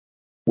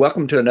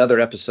Welcome to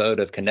another episode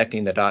of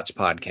Connecting the Dots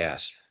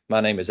podcast.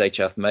 My name is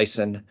H.F.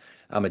 Mason.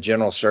 I'm a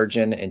general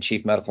surgeon and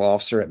chief medical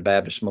officer at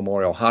Baptist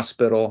Memorial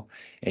Hospital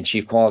and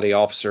chief quality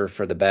officer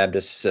for the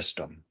Baptist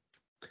system.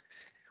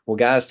 Well,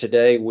 guys,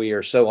 today we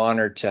are so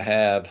honored to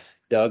have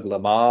Doug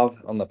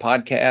Lemov on the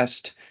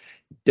podcast.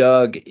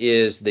 Doug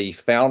is the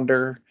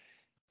founder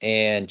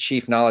and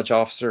chief knowledge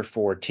officer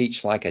for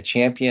Teach Like a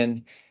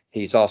Champion.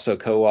 He's also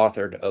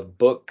co-authored a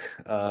book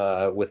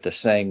with the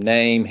same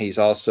name. He's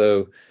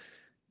also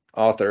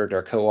authored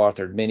or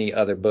co-authored many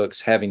other books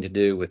having to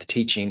do with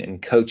teaching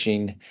and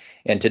coaching.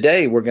 And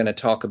today we're going to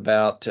talk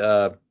about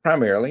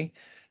primarily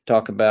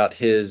talk about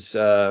his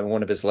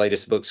one of his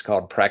latest books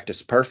called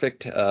Practice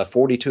Perfect,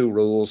 42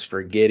 Rules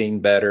for Getting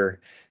Better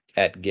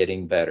at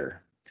Getting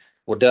Better.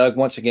 Well, Doug,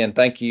 once again,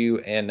 thank you.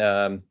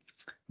 And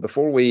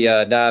before we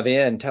dive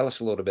in, tell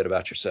us a little bit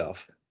about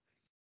yourself.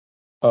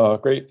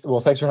 Great. Well,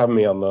 thanks for having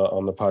me on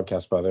the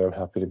podcast, by the way. I'm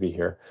happy to be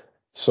here.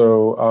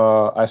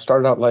 So I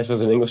started out life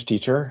as an English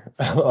teacher,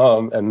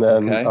 and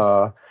then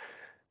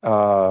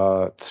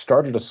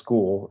started a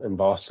school in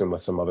Boston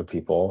with some other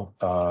people.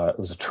 It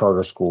was a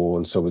charter school,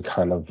 and so we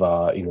kind of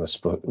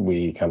reinvented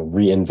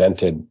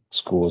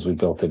schools. We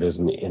built it as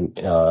in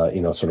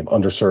sort of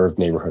underserved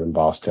neighborhood in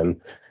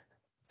Boston,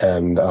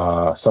 and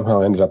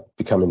somehow ended up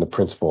becoming the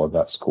principal of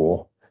that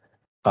school.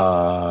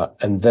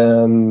 And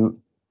then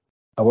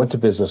I went to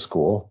business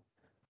school,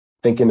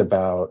 thinking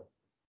about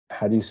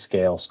how do you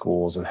scale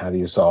schools and how do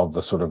you solve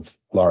the sort of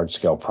large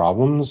scale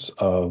problems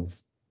of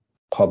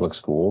public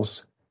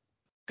schools.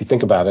 If you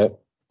think about it,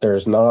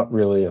 there's not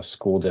really a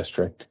school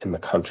district in the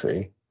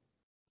country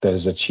that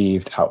has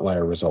achieved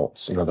outlier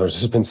results.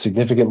 There's been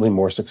significantly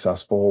more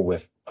successful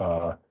with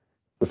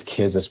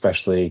kids,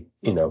 especially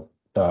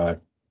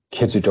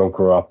kids who don't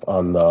grow up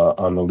on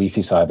the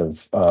leafy side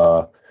of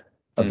the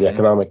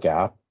economic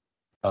gap.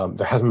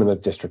 There hasn't been a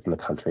district in the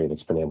country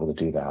that's been able to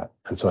do that,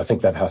 and so I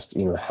think that has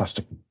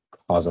to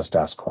cause us to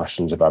ask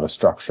questions about a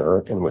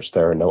structure in which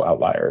there are no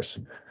outliers.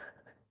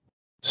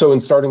 So in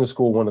starting the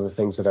school, one of the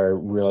things that I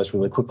realized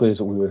really quickly is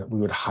that we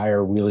would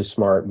hire really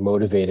smart,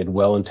 motivated,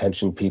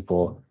 well-intentioned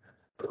people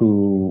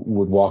who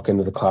would walk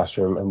into the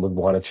classroom and would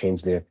want to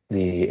change the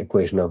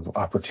equation of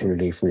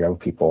opportunity for young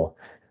people.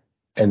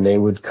 And they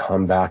would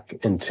come back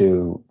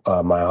into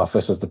my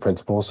office as the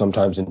principal,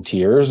 sometimes in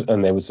tears,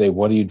 and they would say,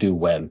 "What do you do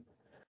when?"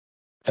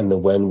 And the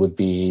when would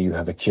be, you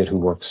have a kid who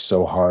works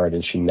so hard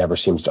and she never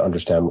seems to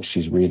understand what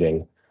she's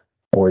reading,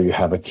 or you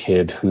have a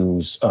kid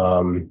who's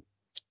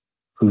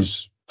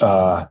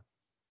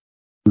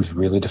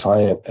really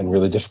defiant and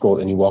really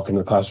difficult, and you walk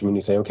into the classroom and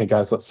you say, "Okay,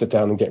 guys, let's sit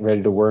down and get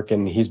ready to work,"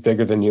 and he's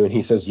bigger than you and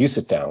he says, "You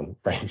sit down,"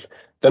 right?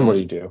 Then what do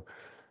you do?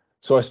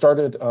 So I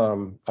started,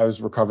 I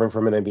was recovering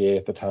from an MBA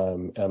at the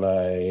time, and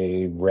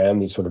I ran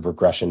these sort of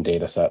regression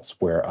data sets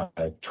where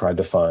I tried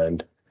to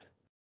find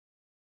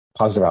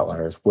positive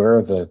outliers. Where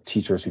are the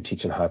teachers who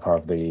teach in high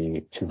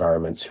poverty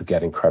environments who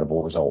get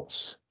incredible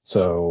results?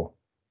 So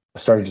I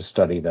started to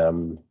study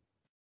them,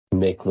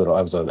 I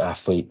was an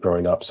athlete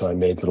growing up, so I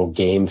made little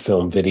game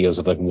film videos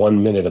of like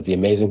 1 minute of the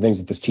amazing things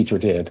that this teacher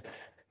did.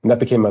 And that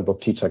became my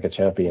book, Teach Like a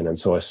Champion. And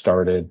so I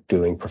started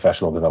doing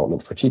professional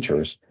development for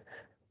teachers.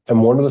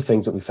 And one of the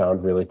things that we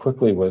found really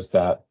quickly was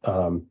that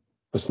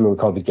was something we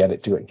called the get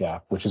it, do it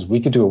gap, which is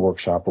we could do a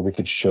workshop where we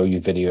could show you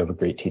video of a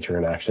great teacher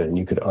in action, and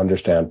you could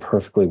understand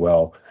perfectly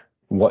well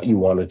what you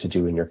wanted to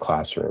do in your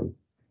classroom.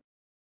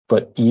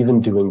 But even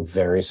doing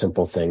very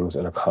simple things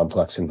in a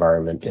complex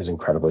environment is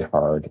incredibly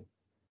hard.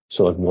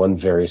 So like one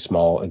very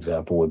small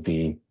example would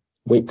be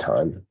wait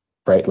time,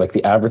 right? Like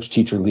the average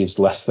teacher leaves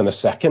less than a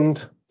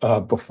second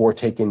before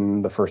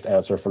taking the first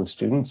answer from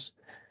students.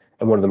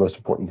 And one of the most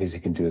important things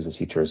you can do as a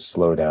teacher is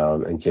slow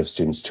down and give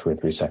students 2 or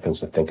 3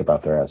 seconds to think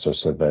about their answers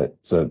so that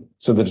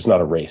it's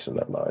not a race in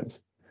their minds.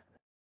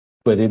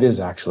 But it is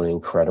actually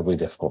incredibly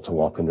difficult to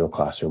walk into a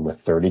classroom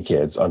with 30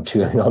 kids on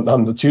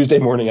the Tuesday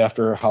morning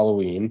after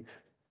Halloween,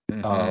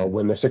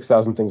 when there's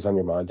 6,000 things on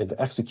your mind, and to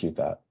execute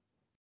that.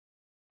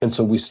 And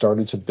so we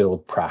started to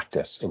build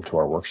practice into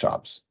our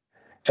workshops.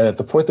 And at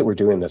the point that we're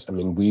doing this,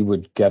 we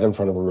would get in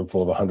front of a room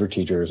full of 100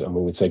 teachers and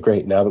we would say,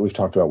 "Great, now that we've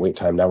talked about wait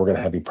time, now we're going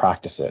to have you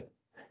practice it."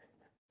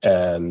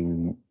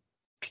 And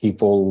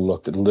people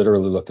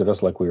literally looked at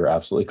us like we were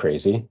absolutely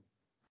crazy.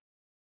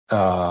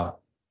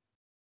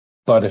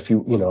 But if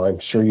I'm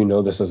sure you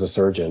know this as a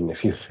surgeon,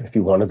 if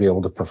you want to be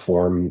able to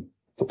perform,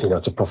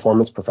 it's a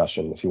performance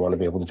profession. If you want to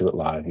be able to do it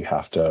live, you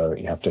have to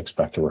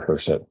expect to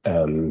rehearse it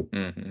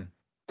and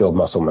build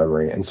muscle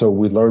memory. And so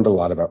we learned a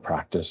lot about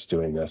practice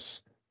doing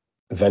this.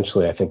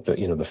 Eventually, I think that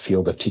the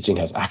field of teaching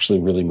has actually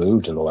really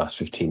moved in the last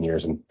 15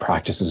 years, and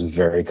practice is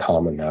very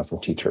common now for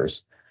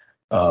teachers.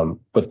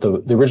 But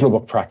the original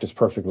book, Practice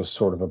Perfect, was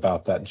sort of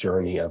about that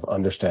journey of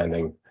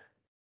understanding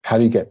how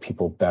do you get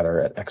people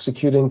better at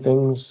executing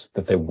things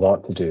that they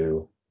want to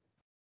do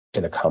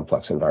in a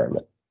complex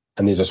environment.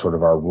 And these are sort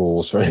of our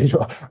rules, right?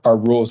 Our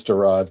rules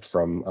derived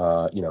from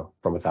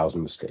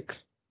 1,000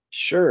 mistakes.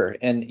 Sure.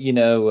 And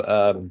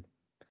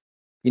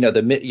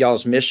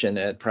y'all's mission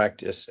at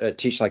practice at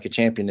Teach Like a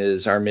Champion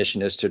is our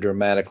mission is to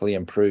dramatically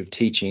improve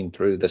teaching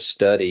through the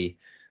study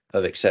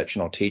of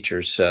exceptional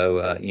teachers. So,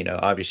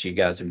 obviously you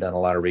guys have done a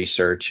lot of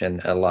research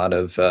and a lot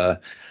of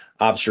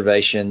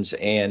observations.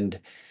 And,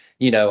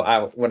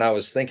 when I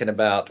was thinking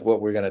about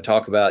what we're going to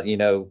talk about,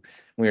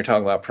 when you're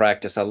talking about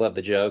practice, I love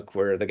the joke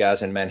where the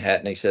guy's in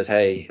Manhattan, he says,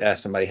 hey,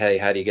 ask somebody, hey,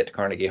 how do you get to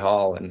Carnegie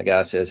Hall? And the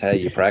guy says, hey,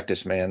 you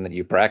practice, man, that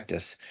you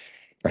practice.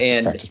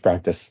 And,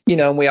 Practice.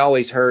 and we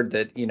always heard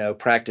that,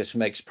 practice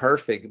makes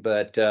perfect,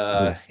 but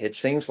it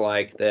seems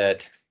like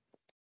that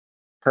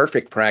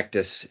perfect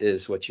practice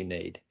is what you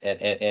need.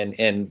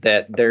 And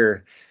that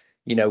there,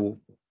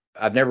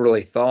 I've never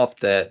really thought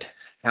that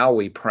how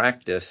we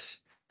practice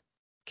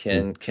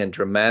can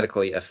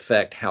dramatically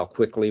affect how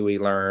quickly we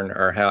learn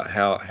or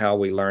how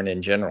we learn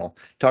in general.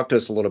 Talk to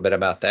us a little bit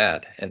about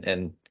that.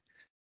 And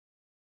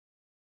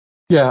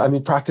Yeah, I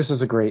mean, practice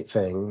is a great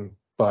thing,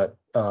 but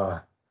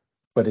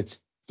it's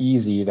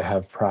easy to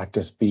have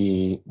practice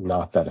be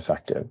not that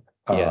effective.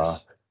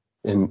 yes.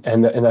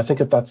 And I think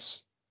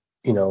that's,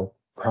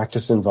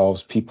 practice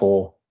involves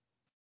people,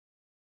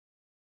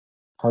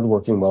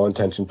 hardworking,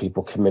 well-intentioned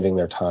people committing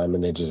their time,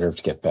 and they deserve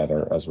to get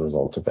better as a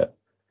result of it.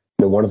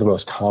 One of the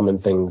most common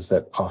things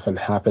that often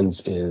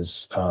happens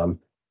is, a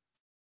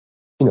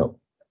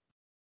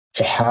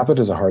habit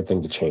is a hard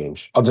thing to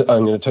change. I'm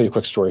going to tell you a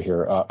quick story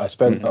here. I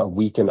spent a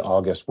week in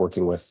August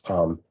working with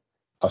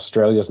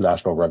Australia's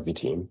national rugby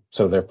team.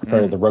 So they're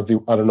preparing the rugby.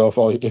 I don't know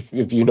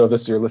if you know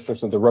this, your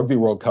listeners, the Rugby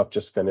World Cup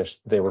just finished.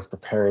 They were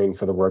preparing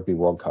for the Rugby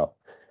World Cup.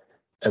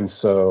 And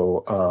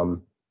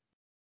so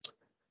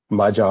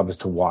my job is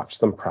to watch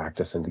them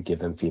practice and to give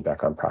them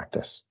feedback on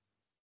practice.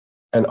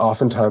 And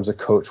oftentimes a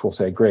coach will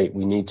say, great,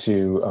 we need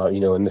to,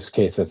 in this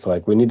case, it's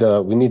like, we need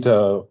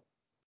to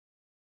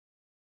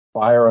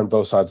fire on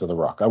both sides of the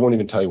rock. I won't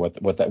even tell you what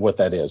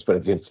that is,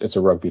 but it's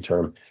a rugby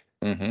term.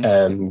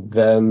 And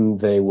then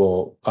they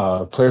will,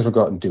 players will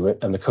go out and do it,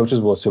 and the coaches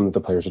will assume that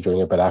the players are doing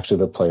it, but actually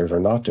the players are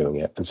not doing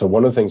it. And so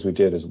one of the things we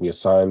did is we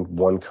assigned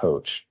one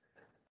coach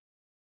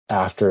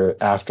after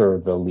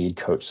the lead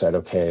coach said,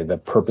 okay, the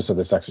purpose of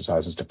this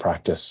exercise is to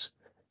practice,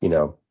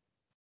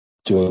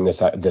 doing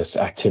this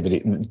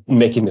activity,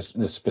 making this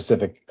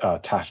specific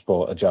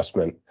tactical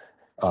adjustment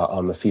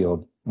on the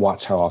field.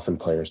 Watch how often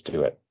players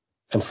do it.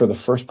 And for the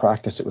first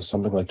practice, it was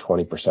something like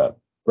 20%,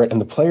 right? And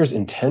the players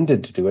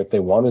intended to do it. They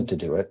wanted to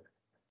do it.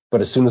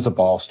 But as soon as the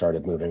ball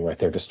started moving, right,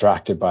 they're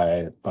distracted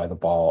by the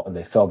ball and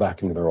they fell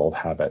back into their old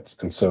habits.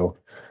 And so,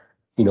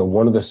 we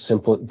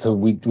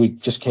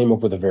just came up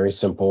with a very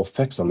simple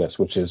fix on this,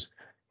 which is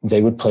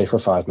they would play for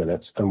 5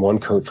 minutes and one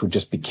coach would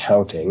just be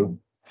counting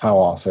how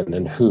often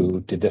and who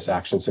did this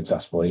action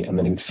successfully. And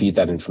then he would feed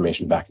that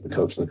information back to the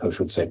coach, and the coach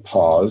would say,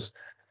 pause,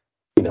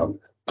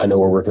 I know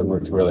we're working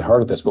really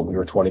hard at this, but we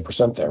were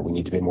 20% there. We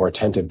need to be more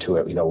attentive to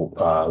it.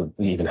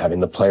 Even having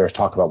the players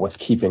talk about what's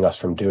keeping us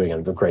from doing it.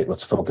 And go, great,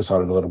 let's focus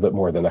on it a little bit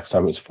more. The next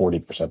time it was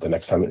 40%. The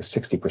next time it was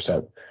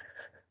 60%.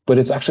 But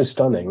it's actually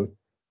stunning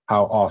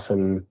how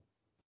often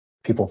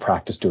people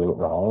practice doing it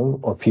wrong,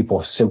 or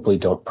people simply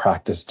don't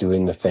practice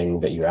doing the thing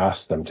that you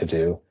ask them to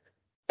do.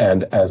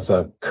 And as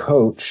a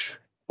coach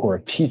or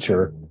a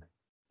teacher,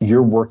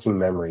 your working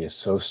memory is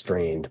so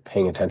strained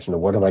paying attention to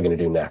what am I going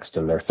to do next.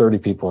 And there are 30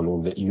 people in the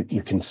room that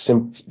you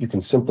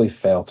can simply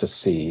fail to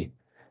see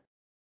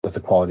that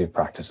the quality of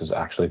practice is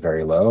actually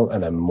very low,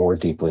 and I'm more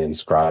deeply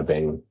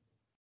inscribing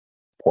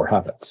poor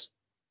habits.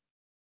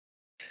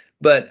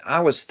 But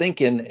I was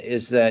thinking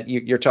is that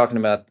you're talking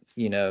about,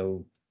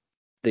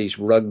 these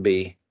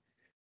rugby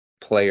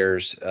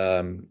players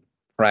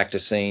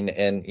practicing,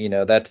 and,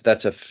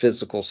 that's a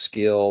physical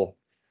skill.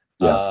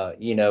 Yeah.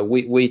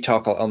 We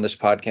talk on this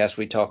podcast,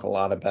 we talk a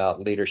lot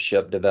about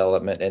leadership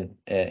development,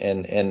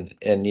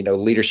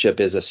 and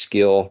leadership is a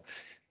skill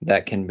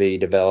that can be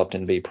developed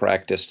and be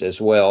practiced as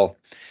well.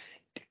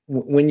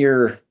 When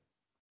you're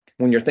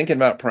thinking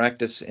about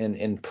practice and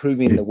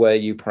improving the way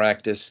you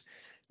practice,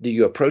 do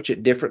you approach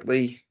it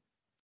differently?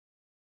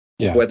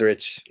 Yeah. Whether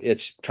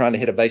it's trying to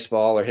hit a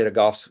baseball or hit a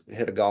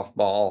golf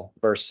ball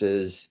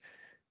versus,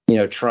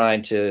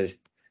 trying to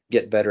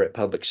get better at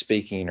public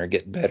speaking or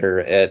get better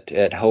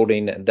at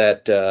holding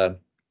that, a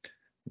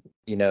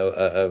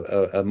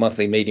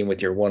monthly meeting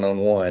with your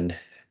one-on-one.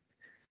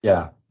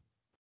 Yeah.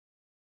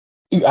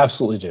 You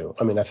absolutely do.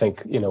 I mean, I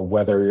think,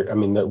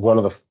 one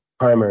of the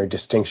primary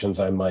distinctions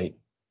I might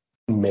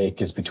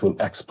make is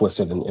between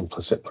explicit and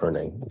implicit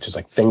learning, which is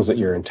like things that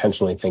you're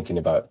intentionally thinking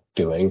about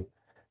doing.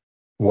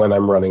 When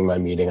I'm running my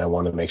meeting, I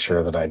want to make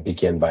sure that I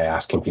begin by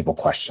asking people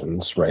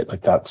questions, right?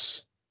 Like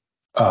that's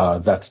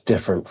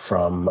different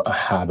from a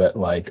habit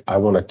like I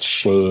want to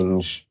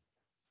change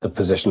the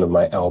position of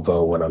my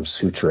elbow when I'm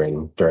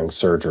suturing during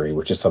surgery,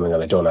 which is something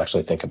that I don't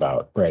actually think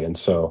about, right? And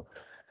so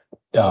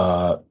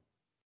there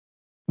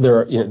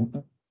are,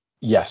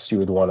 yes, you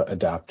would want to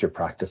adapt your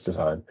practice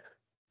design,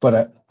 but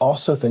I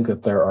also think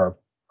that there are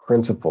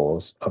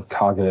principles of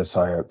cognitive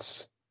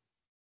science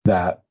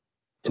that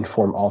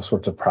inform all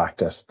sorts of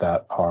practice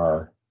that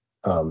are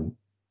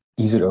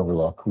easy to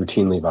overlook,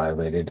 routinely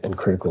violated, and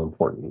critically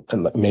important.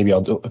 And maybe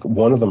I'll do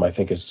one of them. I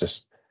think is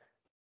just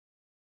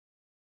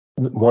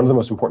one of the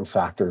most important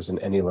factors in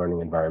any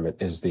learning environment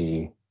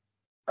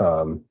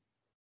um,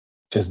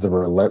 is the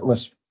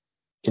relentless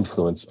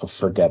influence of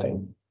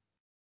forgetting.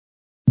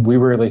 We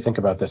rarely think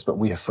about this, but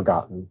we have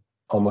forgotten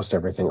almost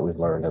everything that we've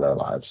learned in our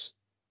lives.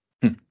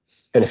 Hmm.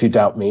 And if you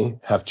doubt me,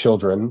 have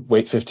children,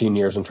 wait 15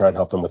 years and try and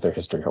help them with their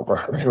history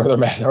homework, right? Or their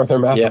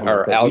math Yeah,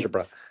 homework. or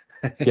algebra.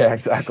 Yeah,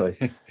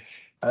 exactly.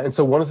 And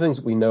so one of the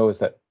things we know is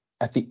that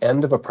at the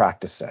end of a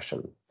practice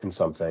session in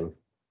something,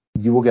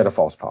 you will get a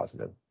false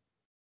positive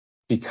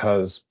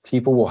because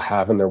people will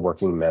have in their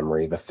working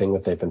memory the thing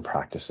that they've been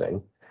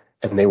practicing,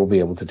 and they will be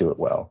able to do it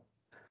well.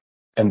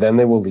 And then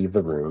they will leave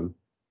the room,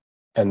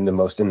 and the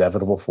most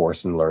inevitable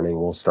force in learning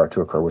will start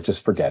to occur, which is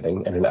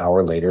forgetting. And an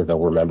hour later, they'll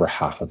remember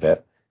half of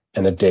it.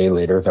 And a day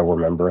later, they'll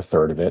remember a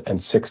third of it.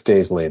 And 6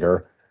 days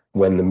later,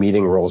 when the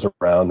meeting rolls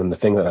around and the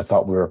thing that I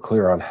thought we were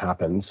clear on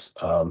happens,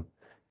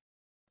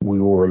 we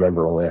will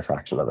remember only a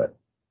fraction of it.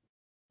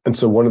 And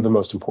so one of the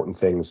most important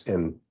things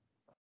in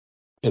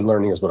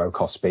learning is what I would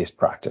call spaced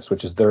practice,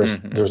 which is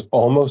there's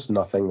almost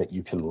nothing that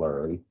you can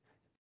learn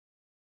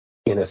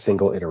in a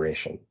single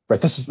iteration.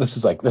 Right? This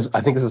is like this. I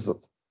think this is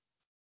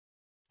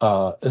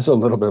a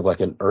little bit of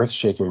like an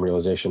earth-shaking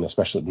realization,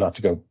 especially not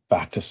to go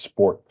back to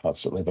sport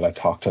constantly, but I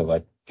talk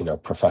to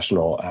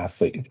professional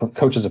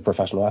coaches of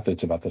professional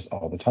athletes about this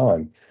all the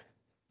time.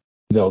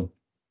 They'll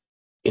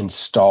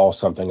install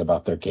something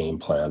about their game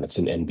plan. It's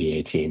an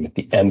NBA team. At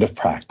the end of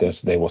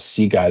practice, they will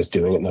see guys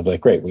doing it, and they'll be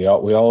like, "Great, we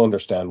all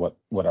understand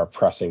what our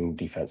pressing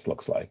defense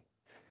looks like."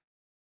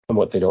 And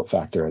what they don't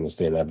factor in is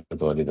the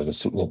inevitability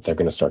that they're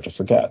going to start to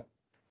forget,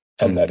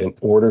 and that in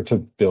order to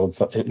build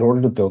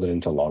it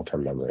into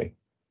long-term memory.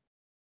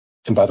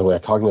 And by the way, a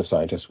cognitive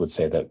scientist would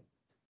say that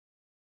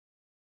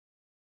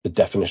the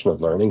definition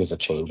of learning is a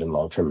change in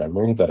long-term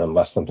memory. That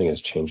unless something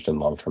has changed in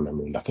long-term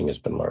memory, nothing has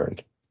been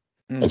learned.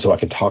 And so I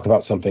can talk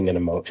about something in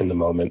the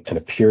moment and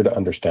appear to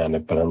understand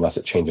it, but unless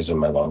it changes in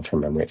my long-term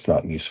memory, it's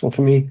not useful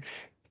to me.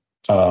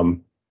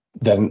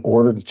 That in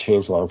order to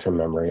change long-term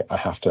memory, I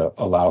have to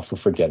allow for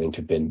forgetting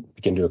to begin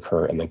to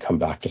occur and then come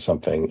back to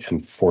something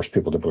and force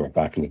people to bring it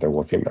back into their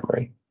working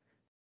memory.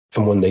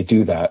 And when they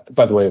do that,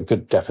 by the way, a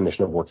good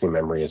definition of working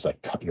memory is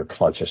like your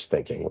conscious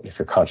thinking. If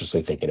you're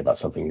consciously thinking about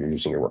something, you're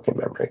using your working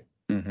memory.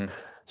 Mm-hmm.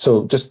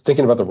 So just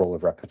thinking about the role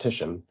of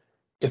repetition,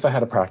 if I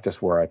had a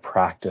practice where I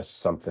practiced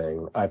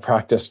something, I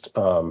practiced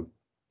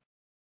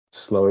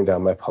slowing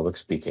down my public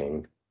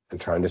speaking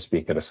and trying to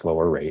speak at a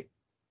slower rate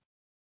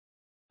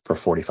for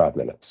 45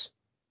 minutes.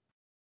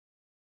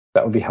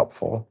 That would be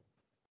helpful.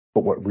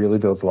 But what really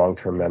builds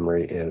long-term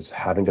memory is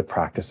having to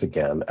practice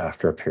again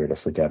after a period of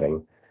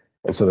forgetting.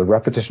 And so the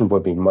repetition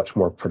would be much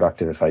more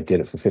productive if I did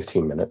it for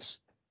 15 minutes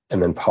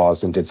and then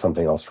paused and did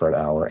something else for an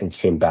hour and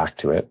came back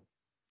to it.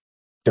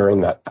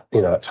 During that,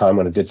 that time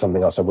when I did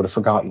something else, I would have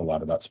forgotten a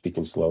lot about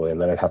speaking slowly, and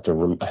then I'd have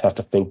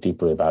to think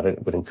deeply about it.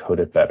 It would encode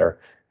it better,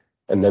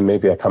 and then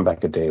maybe I come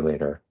back a day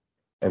later,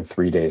 and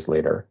 3 days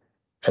later,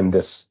 and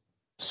this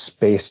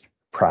spaced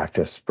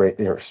practice,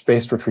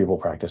 spaced retrieval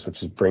practice,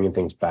 which is bringing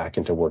things back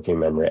into working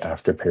memory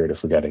after a period of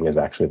forgetting, is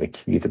actually the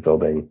key to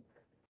building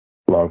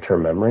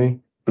long-term memory.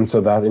 And so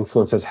that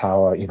influences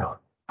how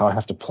I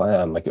have to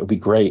plan. Like, it would be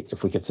great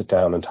if we could sit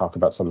down and talk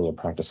about something and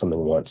practice something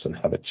once and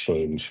have it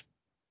change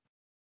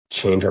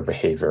our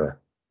behavior,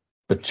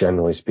 but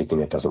generally speaking,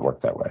 it doesn't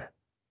work that way.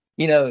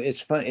 It's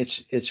fun.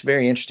 It's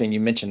very interesting you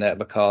mentioned that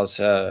because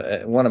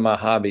one of my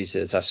hobbies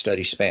is I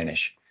study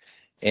Spanish,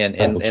 and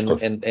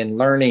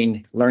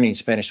learning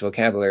Spanish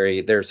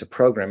vocabulary. There's a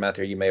program out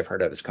there you may have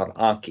heard of. It's called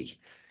Anki,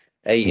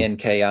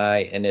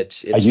 Anki, and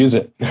it's I use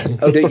it.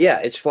 yeah,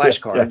 it's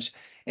flashcards,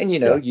 yeah. and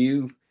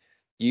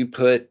you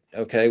put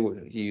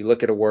you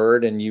look at a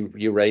word and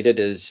you rate it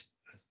as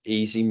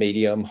easy,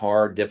 medium,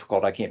 hard,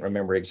 difficult. I can't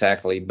remember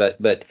exactly,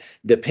 but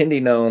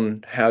depending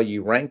on how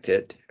you ranked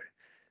it,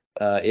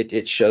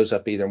 it shows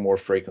up either more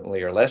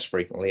frequently or less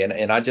frequently.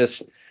 And I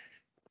just,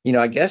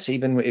 I guess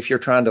even if you're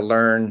trying to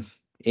learn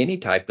any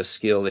type of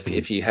skill,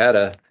 if you had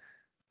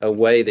a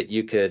way that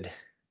you could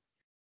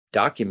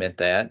document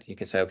that, you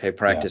could say, okay,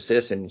 practice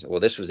this, and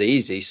well, this was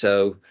easy,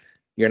 so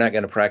you're not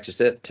going to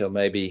practice it until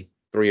maybe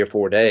 3 or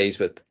 4 days,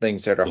 but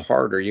things that are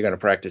harder, you're going to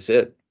practice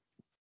it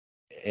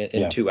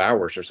in 2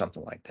 hours or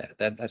something like that.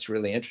 That's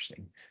really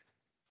interesting.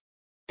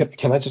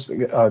 Can I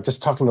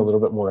just talking a little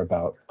bit more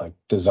about like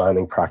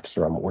designing practice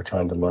around what we're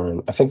trying to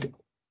learn? I think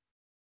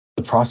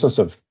the process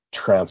of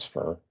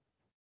transfer,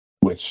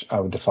 which I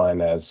would define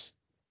as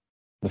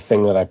the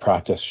thing that I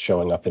practice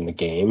showing up in the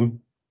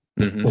game,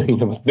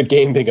 the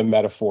game being a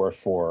metaphor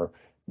for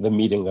the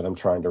meeting that I'm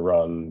trying to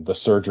run, the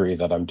surgery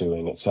that I'm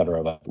doing, et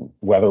cetera, that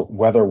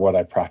whether what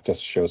I practice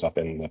shows up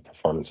in the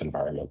performance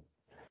environment,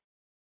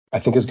 I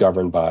think is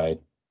governed by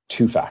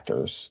two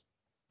factors.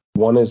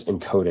 One is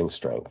encoding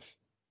strength.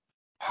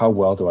 How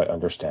well do I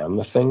understand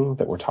the thing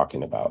that we're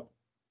talking about?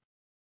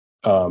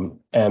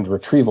 And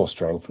retrieval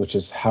strength, which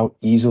is how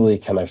easily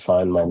can I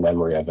find my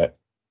memory of it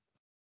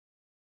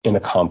in a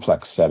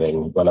complex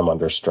setting when I'm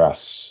under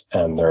stress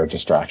and there are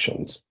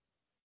distractions.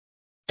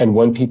 And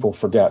when people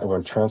forget or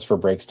when transfer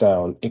breaks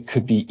down, it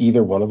could be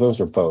either one of those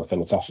or both.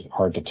 And it's actually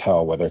hard to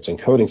tell whether it's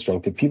encoding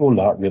strength. Did people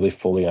not really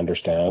fully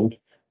understand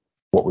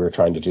what we were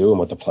trying to do and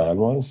what the plan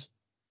was?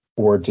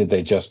 Or did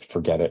they just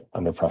forget it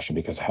under pressure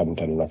because they hadn't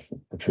done enough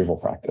retrieval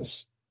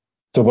practice?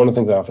 So one of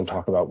the things I often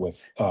talk about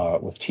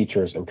with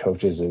teachers and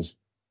coaches is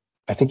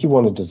I think you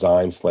want to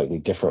design slightly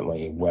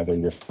differently, whether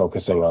you're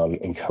focusing on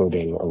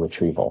encoding or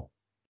retrieval.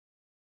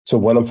 So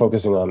when I'm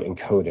focusing on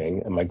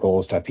encoding and my goal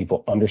is to have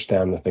people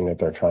understand the thing that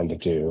they're trying to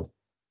do,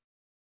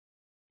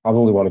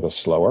 probably want to go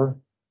slower,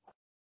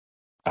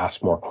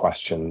 ask more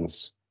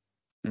questions,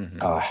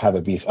 have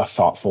it be a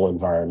thoughtful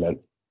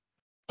environment.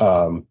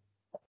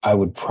 I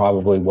would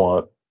probably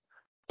want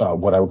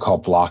what I would call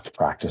blocked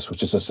practice,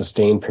 which is a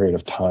sustained period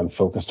of time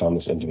focused on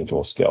this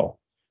individual skill.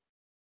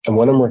 And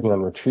when I'm working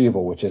on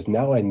retrieval, which is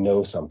now I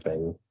know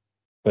something,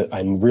 but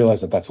I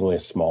realize that that's only a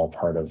small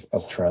part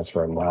of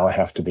transfer. And now I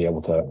have to be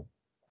able to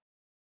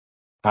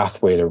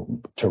pathway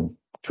to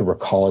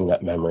recalling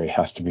that memory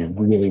has to be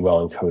really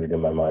well encoded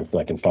in my mind so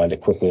I can find it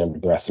quickly under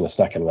duress in a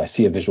second. And I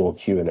see a visual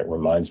cue and it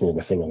reminds me of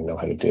the thing I know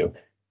how to do.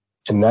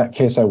 In that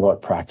case, I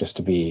want practice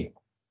to be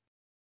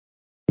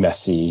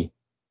messy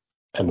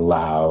and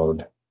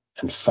loud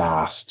and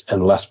fast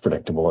and less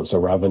predictable. And so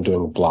rather than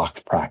doing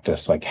blocked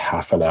practice, like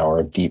half an hour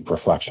of deep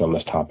reflection on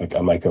this topic,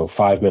 I might go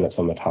 5 minutes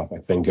on the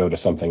topic, then go to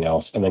something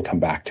else and then come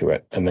back to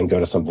it, and then go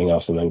to something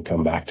else and then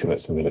come back to it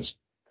so that it's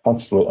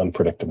constantly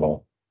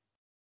unpredictable.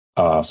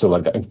 So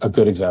like a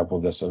good example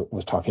of this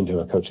was talking to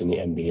a coach in the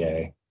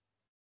NBA.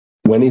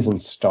 When he's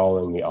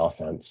installing the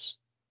offense,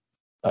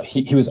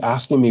 he was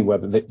asking me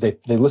whether they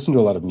listen to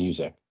a lot of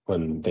music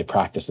when they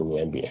practice in the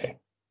NBA.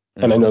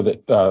 And I know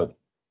that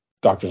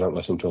doctors aren't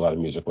listening to a lot of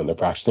music when they're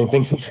practicing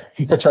things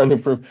they're trying to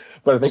improve.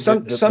 But I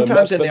think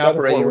sometimes in the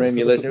operating room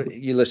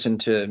you listen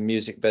to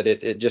music, but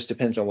it just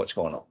depends on what's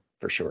going on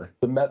for sure.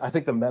 I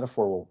think the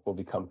metaphor will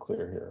become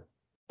clear here.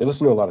 They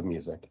listen to a lot of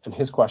music, and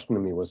his question to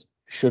me was,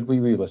 should we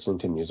be listening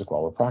to music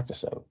while we're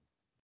practicing?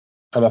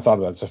 And I thought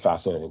that's a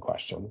fascinating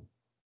question.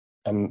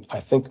 And I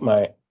think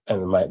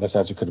this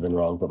answer could have been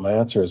wrong, but my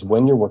answer is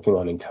when you're working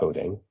on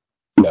encoding,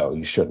 no,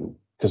 you shouldn't.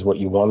 Because what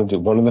you want to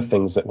do, one of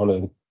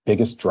the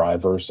biggest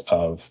drivers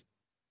of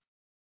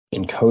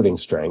encoding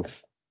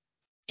strength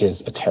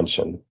is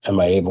attention. Am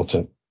I able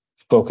to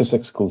focus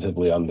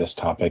exclusively on this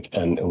topic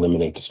and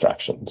eliminate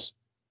distractions?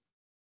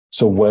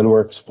 So when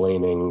we're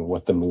explaining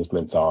what the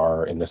movements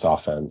are in this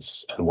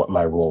offense and what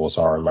my roles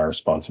are and my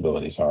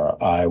responsibilities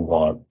are, I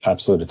want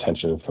absolute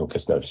attention and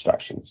focus, no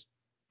distractions.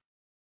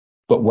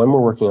 But when we're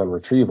working on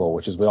retrieval,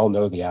 which is we all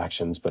know the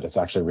actions, but it's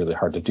actually really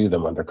hard to do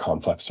them under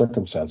complex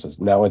circumstances.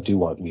 Now I do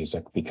want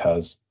music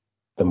because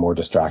the more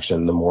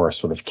distraction, the more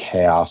sort of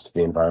chaos to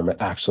the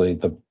environment, actually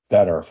the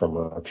better from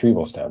a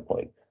retrieval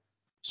standpoint.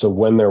 So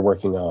when they're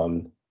working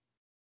on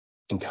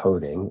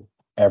encoding,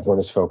 everyone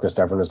is focused,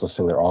 everyone is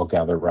listening, they're all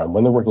gathered around.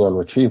 When they're working on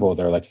retrieval,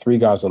 they're like 3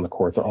 guys on the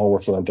court, they're all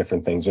working on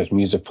different things. There's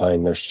music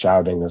playing, there's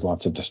shouting, there's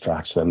lots of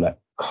distraction, and that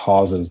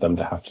causes them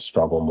to have to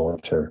struggle more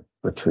to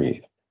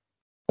retrieve.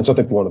 And so I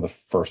think one of the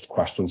first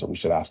questions that we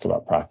should ask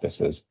about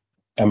practice is,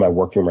 am I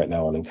working right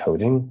now on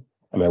encoding?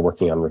 Am I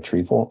working on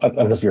retrieval? I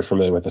don't know if you're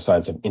familiar with the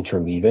science of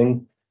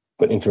interleaving,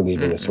 but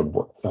interleaving is sort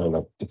of, I don't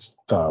know, it's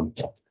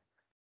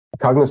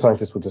cognitive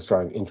scientists would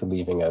describe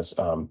interleaving as,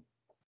 I'll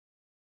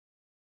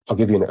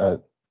give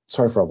you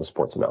sorry for all the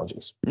sports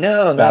analogies.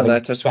 No,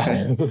 that's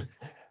okay.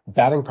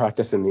 Batting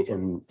practice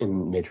in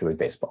Major League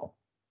Baseball.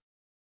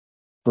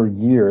 For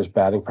years,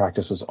 batting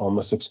practice was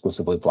almost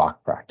exclusively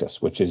block practice,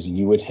 which is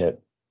you would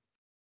hit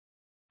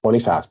 20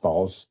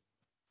 fastballs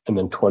and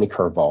then 20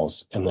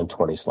 curveballs and then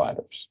 20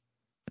 sliders.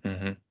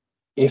 Mm-hmm.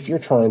 If you're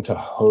trying to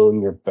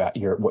hone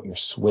what your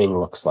swing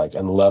looks like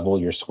and level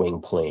your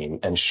swing plane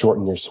and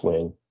shorten your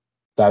swing,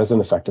 that is an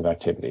effective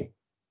activity.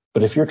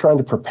 But if you're trying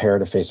to prepare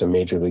to face a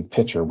major league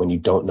pitcher when you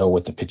don't know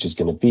what the pitch is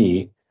going to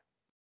be,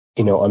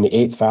 on the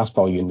 8th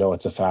fastball,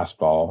 it's a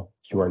fastball.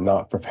 You are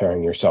not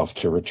preparing yourself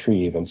to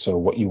retrieve. And so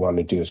what you want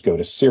to do is go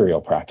to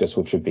serial practice,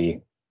 which would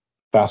be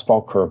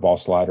fastball, curveball,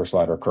 slider,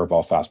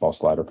 curveball, fastball,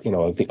 slider.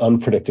 The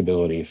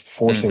unpredictability,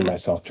 forcing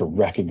myself to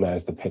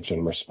recognize the pitch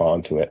and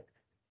respond to it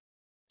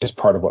is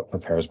part of what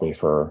prepares me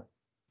for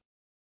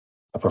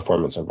a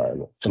performance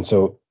environment. And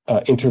so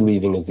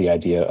interleaving is the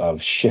idea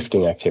of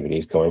shifting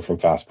activities, going from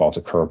fastball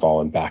to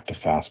curveball and back to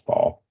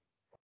fastball.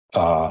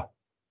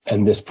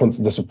 And this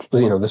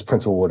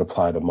principle would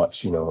apply to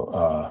much,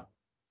 to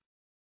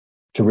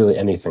really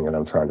anything that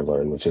I'm trying to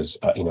learn, which is,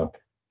 I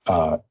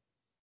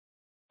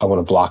want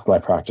to block my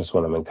practice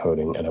when I'm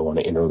encoding, and I want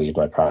to interleave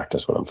my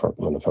practice when I'm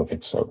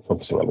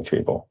focusing on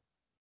retrieval.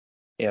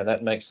 Yeah,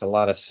 that makes a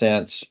lot of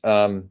sense.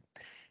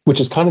 Which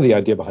is kind of the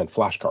idea behind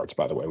flashcards,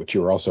 by the way, which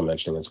you were also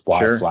mentioning, is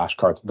why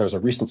flashcards. There's a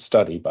recent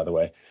study, by the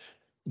way,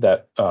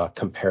 that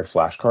compared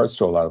flashcards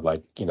to a lot of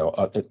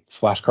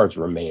flashcards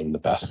remain the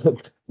best,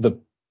 the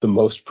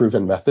most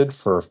proven method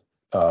for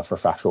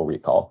factual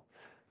recall.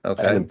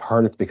 Okay. And in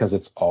part, it's because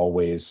it's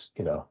always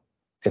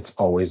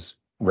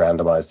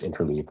randomized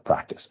interleaved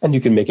practice. And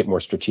you can make it more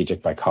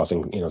strategic by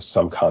causing,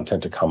 some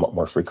content to come up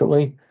more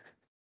frequently.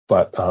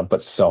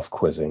 But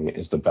self-quizzing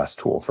is the best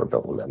tool for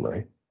building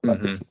memory.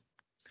 Mm-hmm.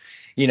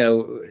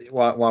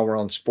 While we're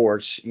on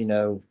sports,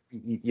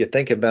 you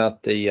think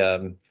about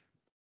the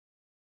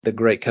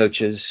great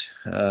coaches,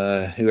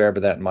 whoever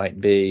that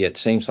might be. It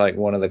seems like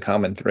one of the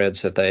common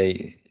things that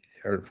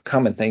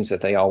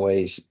they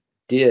always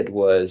did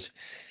was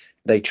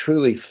they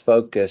truly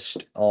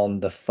focused on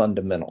the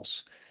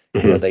fundamentals.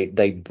 Mm-hmm.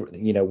 They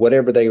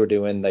whatever they were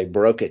doing, they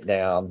broke it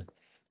down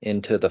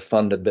into the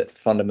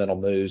fundamental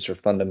moves or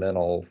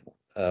fundamental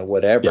Yeah.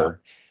 whatever.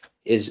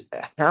 Is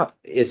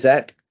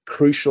that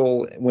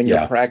crucial when you're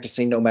Yeah.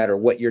 practicing? No matter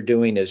what you're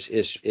doing,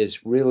 is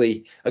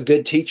really a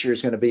good teacher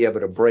is going to be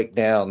able to break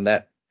down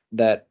that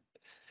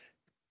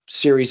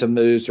series of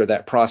moves or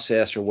that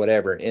process or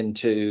whatever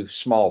into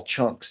small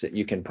chunks that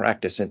you can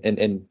practice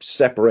and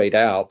separate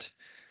out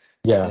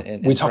Yeah. We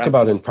and talk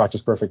about in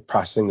practice. Practice Perfect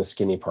practicing the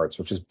skinny parts,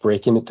 which is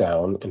breaking it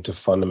down into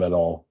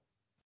fundamental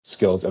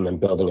skills and then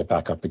building it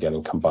back up again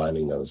and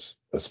combining those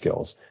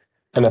skills.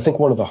 And I think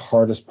one of the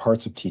hardest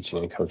parts of teaching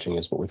and coaching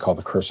is what we call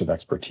the curse of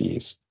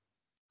expertise,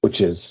 which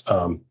is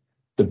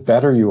the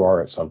better you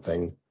are at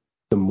something,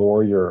 the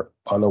more you're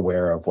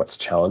unaware of what's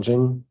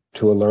challenging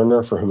to a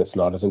learner for whom it's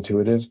not as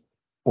intuitive,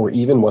 or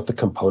even what the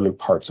component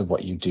parts of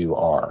what you do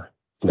are.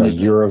 Mm-hmm.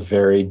 You're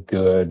very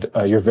good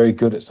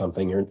at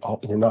something. You're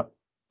not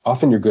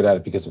often you're good at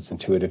it because it's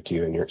intuitive to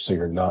you, and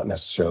you're not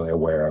necessarily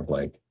aware of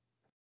like,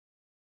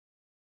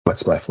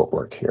 what's my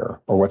footwork here,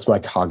 or what's my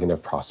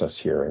cognitive process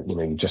here.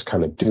 You just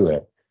kind of do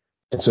it.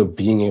 And so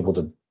being able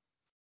to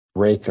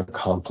break a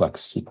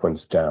complex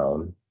sequence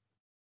down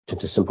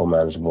into simple,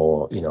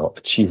 manageable,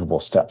 achievable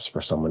steps for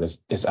someone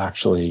is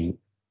actually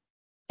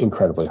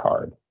incredibly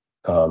hard.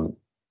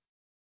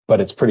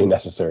 But it's pretty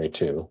necessary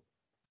too.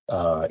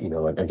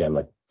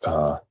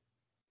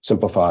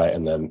 Simplify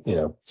and then,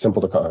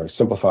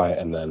 simplify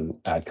and then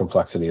add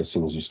complexity as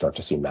soon as you start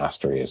to see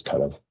mastery is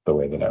kind of the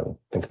way that I would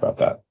think about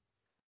that.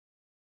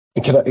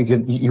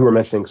 And you were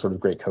mentioning sort of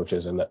great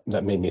coaches, and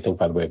that made me think,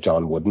 by the way, of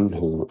John Wooden,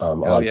 who a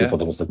lot of people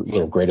think is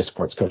the greatest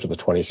sports coach of the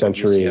 20th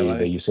century, UCLA.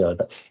 the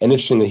UCLA. And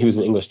interesting that he was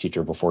an English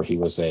teacher before he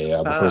was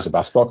a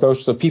basketball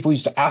coach. So people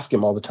used to ask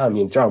him all the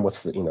time, John,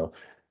 what's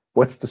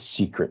the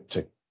secret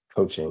to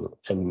coaching?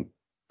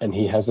 And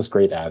he has this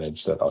great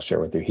adage that I'll share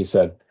with you. He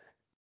said,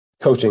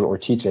 coaching or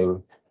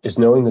teaching is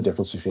knowing the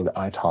difference between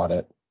I taught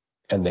it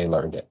and they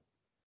learned it.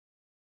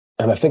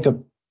 And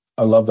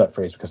I love that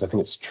phrase because I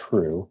think it's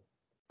true.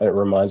 And it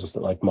reminds us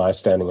that, like, my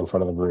standing in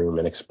front of the room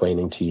and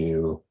explaining to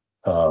you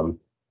the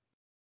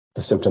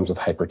symptoms of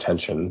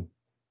hypertension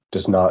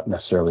does not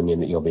necessarily mean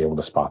that you'll be able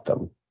to spot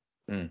them.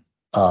 Mm.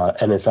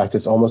 And in fact,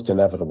 it's almost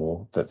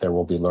inevitable that there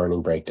will be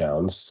learning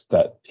breakdowns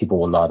that people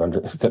will not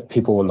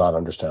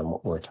understand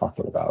what we're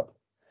talking about.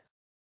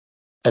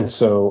 And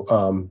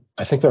so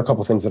I think there are a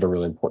couple of things that are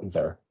really important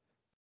there.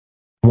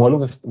 One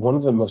of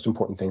the most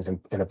important things in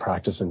a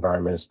practice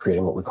environment is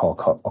creating what we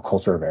call a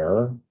culture of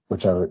error,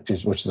 which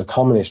is a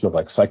combination of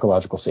like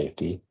psychological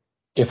safety.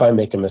 If I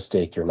make a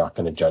mistake, you're not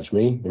going to judge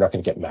me. You're not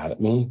going to get mad at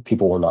me.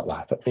 People will not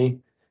laugh at me.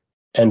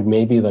 And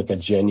maybe like a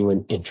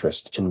genuine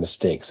interest in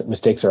mistakes. That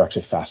mistakes are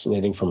actually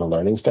fascinating from a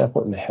learning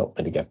standpoint, and they help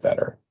me to get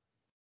better.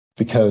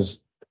 Because,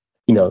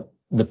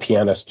 the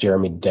pianist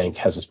Jeremy Denk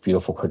has this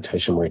beautiful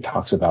quotation where he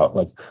talks about,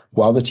 like,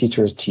 while the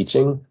teacher is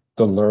teaching,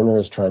 the learner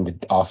is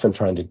often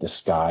trying to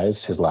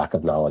disguise his lack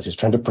of knowledge. He's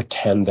trying to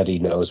pretend that he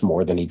knows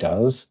more than he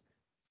does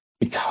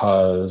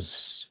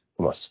because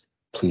he must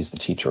please the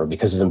teacher, or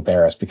because he's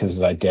embarrassed, because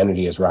his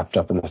identity is wrapped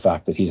up in the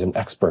fact that he's an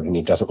expert and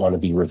he doesn't want to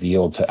be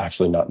revealed to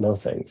actually not know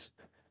things.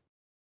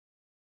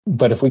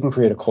 But if we can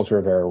create a culture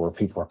of error where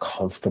people are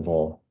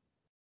comfortable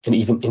and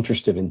even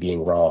interested in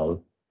being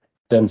wrong,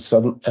 then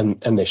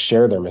and they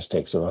share their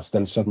mistakes with us,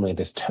 then suddenly it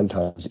is 10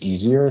 times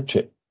easier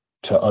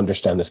to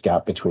understand this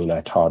gap between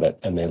I taught it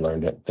and they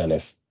learned it than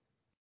if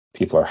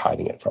people are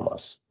hiding it from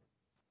us.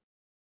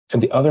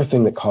 And the other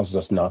thing that causes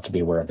us not to be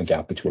aware of the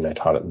gap between I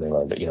taught it and they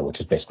learned it, which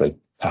is basically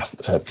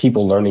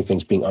people learning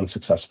things being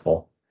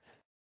unsuccessful,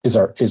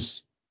 is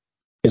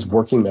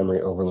working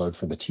memory overload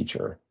for the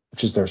teacher,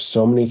 which is there's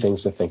so many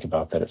things to think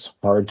about that it's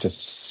hard to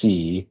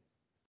see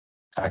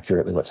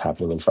accurately what's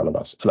happening in front of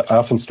us. And I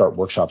often start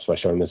workshops by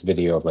showing this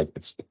video of, like,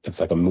 it's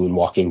like a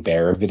moonwalking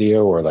bear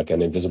video or like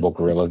an invisible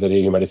gorilla video.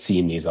 You might have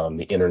seen these on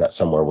the internet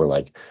somewhere, where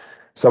like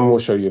someone will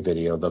show you a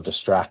video, they'll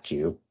distract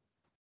you,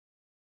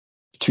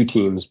 two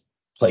teams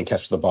playing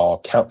catch the ball,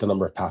 count the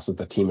number of passes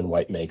the team in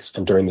white makes,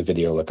 and during the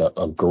video, like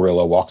a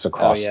gorilla walks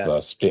across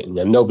the street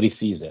and nobody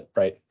sees it,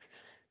 right?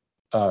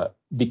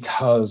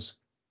 Because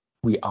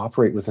we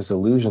operate with this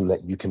illusion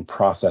that you can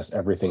process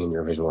everything in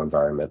your visual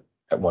environment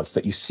at once,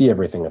 that you see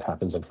everything that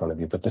happens in front of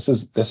you. But this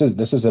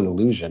is an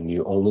illusion.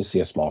 You only see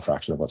a small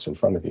fraction of what's in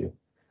front of you.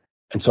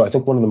 And so I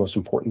think one of the most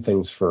important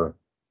things for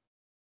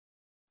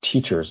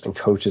teachers and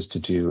coaches to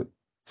do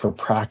for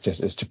practice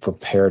is to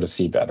prepare to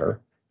see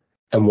better.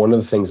 And one of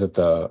the things that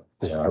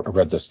I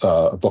read this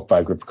a book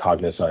by a group of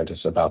cognitive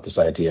scientists about this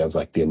idea of,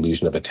 like, the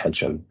illusion of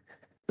attention,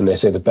 And they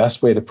say the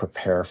best way to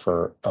prepare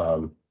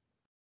to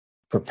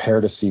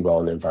see well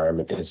in the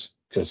environment is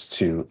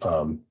to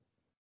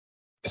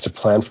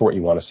plan for what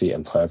you want to see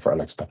and plan for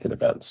unexpected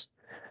events.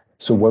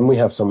 So when we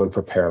have someone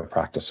prepare a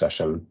practice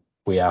session,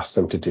 we ask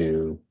them to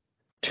do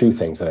two or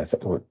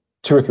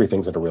three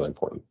things that are really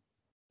important.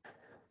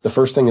 The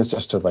first thing is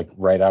just to like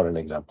write out an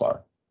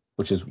exemplar,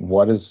 which is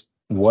what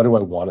do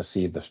I want to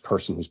see the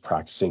person who's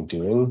practicing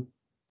doing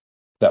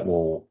that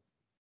will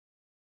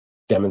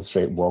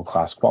demonstrate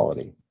world-class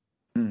quality.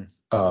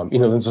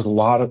 There's a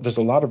lot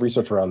of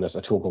research around this.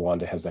 Atul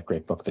Gawande has that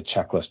great book, The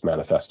Checklist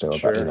Manifesto,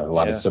 Sure, about a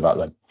lot of it's about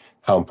like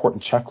how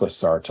important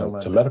checklists are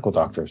to medical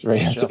doctors,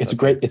 right? It's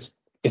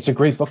a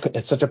great book.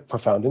 It's such a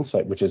profound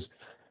insight, which is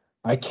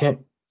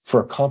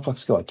for a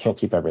complex skill, I can't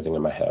keep everything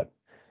in my head.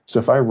 So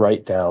if I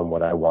write down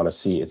what I want to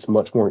see, it's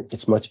much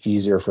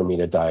easier for me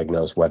to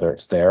diagnose whether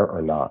it's there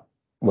or not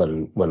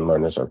when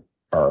learners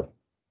are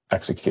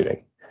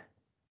executing.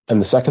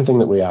 And the second thing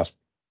that we ask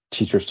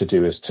teachers to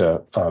do is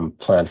to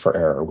plan for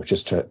error, which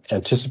is to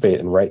anticipate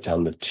and write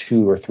down the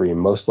 2 or 3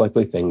 most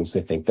likely things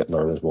they think that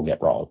learners will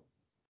get wrong.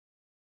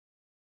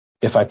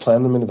 If I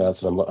plan them in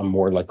advance, I'm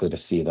more likely to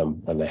see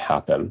them when they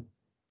happen.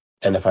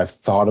 And if I've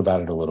thought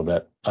about it a little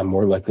bit, I'm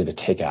more likely to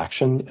take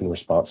action in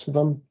response to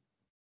them.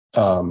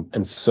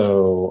 And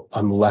so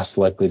I'm less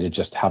likely to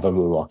just have a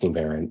moonwalking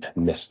bear and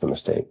miss the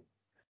mistake.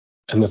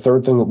 And the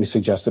third thing that we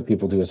suggest that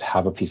people do is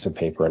have a piece of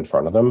paper in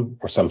front of them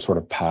or some sort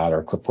of pad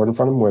or clipboard in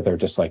front of them where they're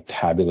just like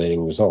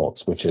tabulating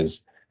results, which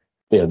is,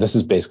 this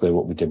is basically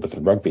what we did with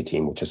the rugby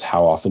team, which is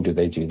how often do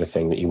they do the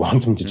thing that you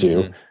want them to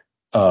do?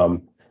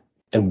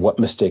 And what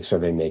mistakes are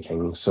they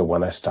making? So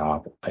when I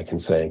stop, I can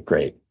say,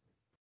 great,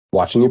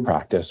 watching you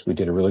practice, we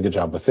did a really good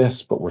job with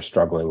this, but we're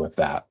struggling with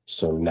that.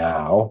 So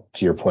now,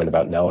 to your point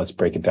about now let's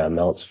break it down.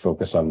 Now let's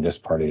focus on this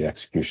part of the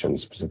execution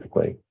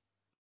specifically.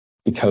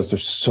 Because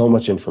there's so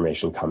much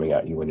information coming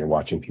at you when you're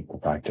watching people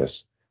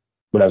practice.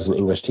 When I was an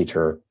English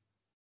teacher,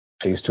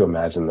 I used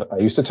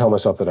to tell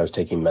myself that I was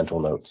taking mental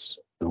notes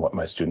on what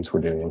my students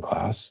were doing in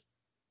class.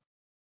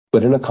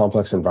 But in a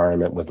complex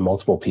environment with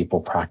multiple people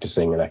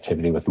practicing an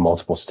activity with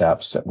multiple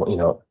steps,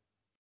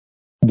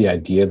 the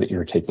idea that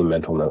you're taking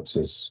mental notes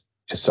is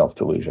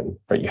self-delusion,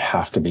 right? You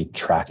have to be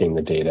tracking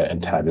the data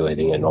and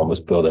tabulating it and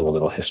almost building a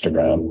little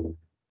histogram.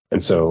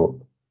 And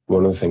so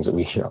one of the things that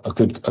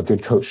a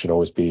good coach should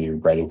always be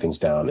writing things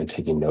down and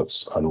taking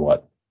notes on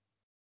what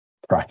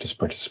practice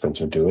participants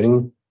are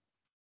doing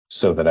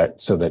so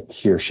that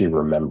he or she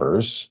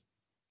remembers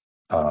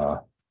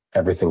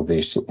everything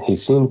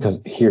he's seen, because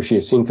he or she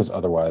has seen, because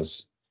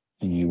otherwise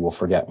you will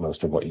forget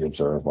most of what you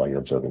observe while you're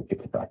observing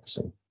people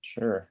practicing.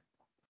 Sure.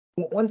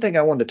 One thing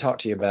I wanted to talk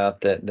to you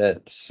about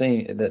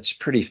that's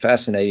pretty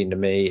fascinating to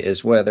me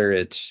is whether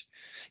it's,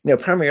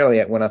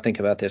 primarily when I think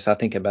about this, I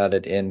think about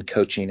it in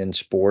coaching and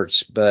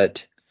sports,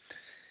 but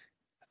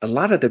a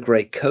lot of the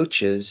great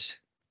coaches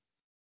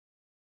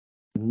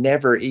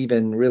never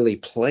even really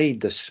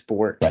played the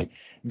sport right.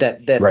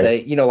 that right.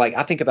 they, like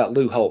I think about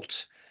Lou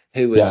Holtz,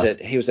 he was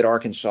at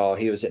Arkansas,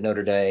 he was at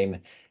Notre Dame.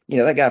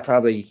 That guy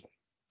probably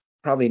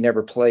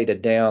never played a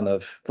down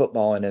of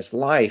football in his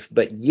life,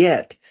 but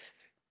yet,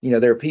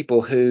 there are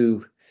people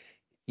who,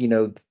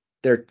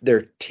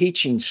 their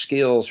teaching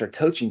skills or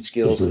coaching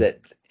skills that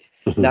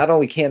not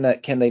only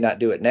can they not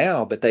do it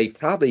now, but they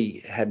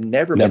probably have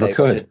never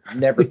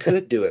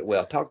could do it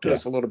well. Talk to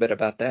us a little bit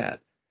about that.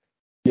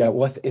 Yeah,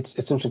 well, it's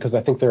interesting because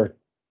I think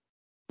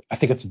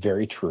it's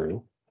very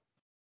true.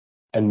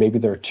 And maybe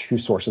there are two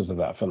sources of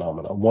that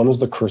phenomenon. One is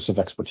the curse of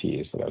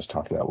expertise that I was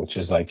talking about, which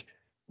is like,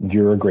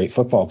 you're a great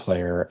football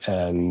player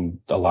and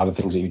a lot of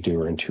things that you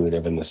do are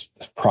intuitive, and this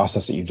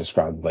process that you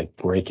described, like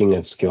breaking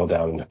a skill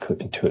down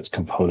into its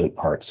component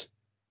parts,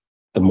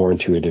 the more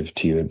intuitive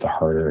to you, the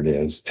harder it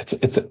is.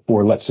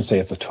 Or let's just say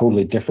it's a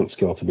totally different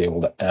skill to be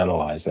able to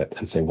analyze it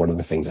and say, what are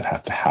the things that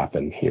have to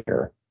happen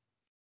here?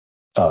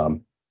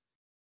 And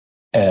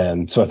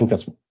so I think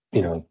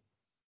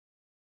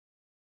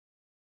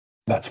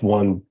that's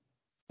one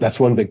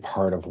big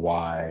part of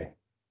why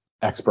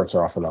experts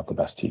are often not the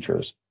best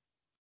teachers.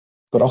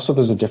 But also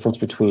there's a difference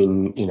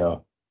between,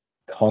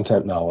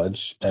 content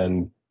knowledge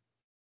and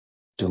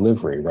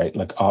delivery, right?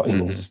 Like,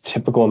 this is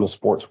typical in the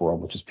sports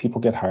world, which is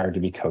people get hired to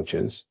be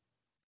coaches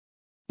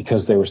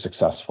because they were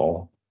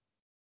successful.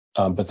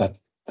 But that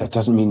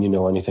doesn't mean you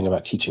know anything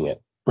about teaching it,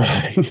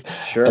 right?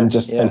 Sure. And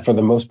for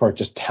the most part,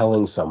 just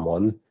telling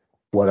someone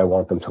what I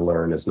want them to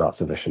learn is not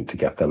sufficient to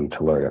get them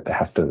to learn it. They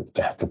have to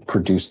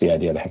produce the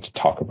idea. They have to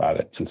talk about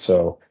it. And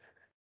so,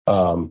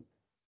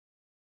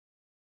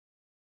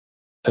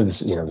 and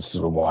this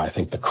is why I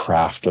think the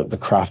craft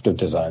of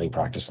designing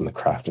practice and the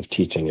craft of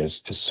teaching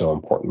is so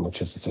important, which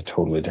is it's a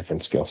totally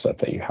different skill set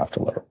that you have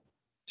to learn.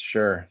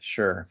 Sure.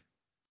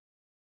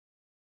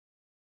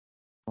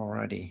 All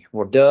righty.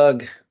 Well,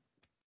 Doug,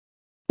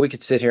 we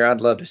could sit here. I'd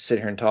love to sit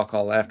here and talk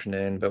all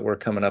afternoon, but we're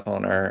coming up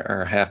on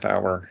our half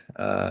hour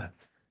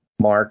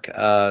mark.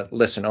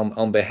 Listen,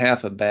 on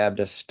behalf of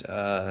Baptist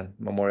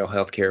Memorial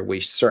Healthcare, we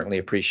certainly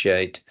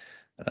appreciate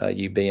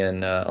you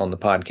being on the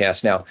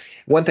podcast. Now,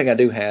 one thing I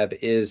do have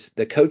is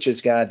the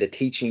Coach's Guide to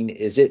Teaching.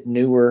 Is it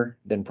newer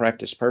than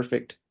Practice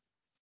Perfect?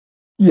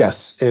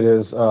 Yes, it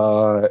is.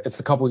 It's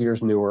a couple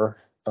years newer.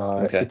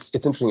 Okay. It's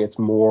interesting. It's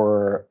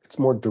more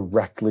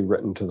directly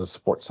written to the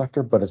sports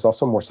sector, but it's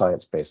also more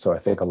science based. So I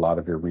think a lot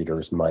of your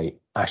readers might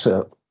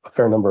actually a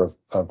fair number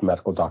of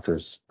medical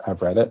doctors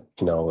have read it.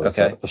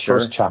 Okay. The Sure.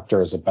 first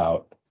chapter is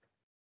about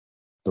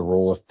the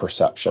role of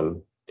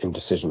perception in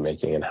decision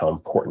making and how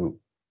important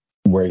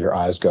where your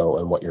eyes go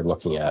and what you're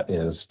looking at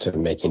is to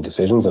making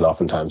decisions. And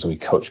oftentimes we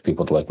coach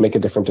people to make a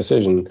different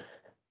decision,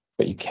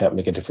 but you can't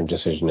make a different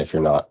decision if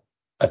you're not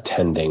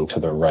attending to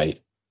the right,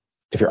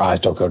 if your eyes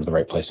don't go to the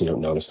right place and you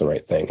don't notice the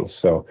right things.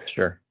 So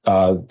Sure.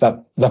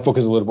 that book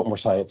is a little bit more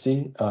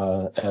sciencey,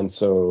 and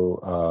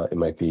so it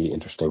might be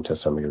interesting to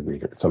some of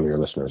your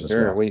listeners as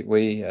Sure.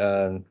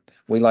 well.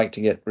 We like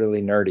to get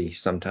really nerdy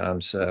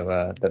sometimes,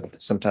 so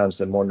but sometimes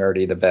the more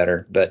nerdy the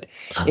better. But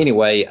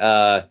anyway,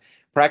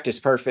 Practice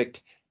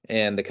Perfect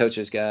and the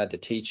Coach's Guide to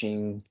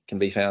Teaching can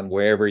be found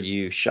wherever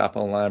you shop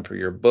online for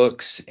your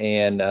books,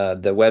 and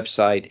the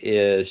website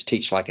is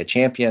Teach Like a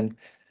Champion.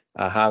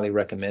 I highly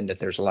recommend it.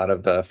 There's a lot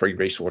of free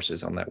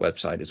resources on that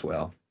website as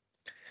well.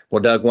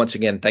 Well, Doug, once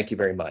again, thank you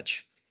very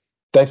much.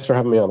 Thanks for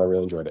having me on. I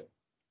really enjoyed it.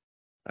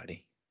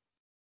 Alrighty.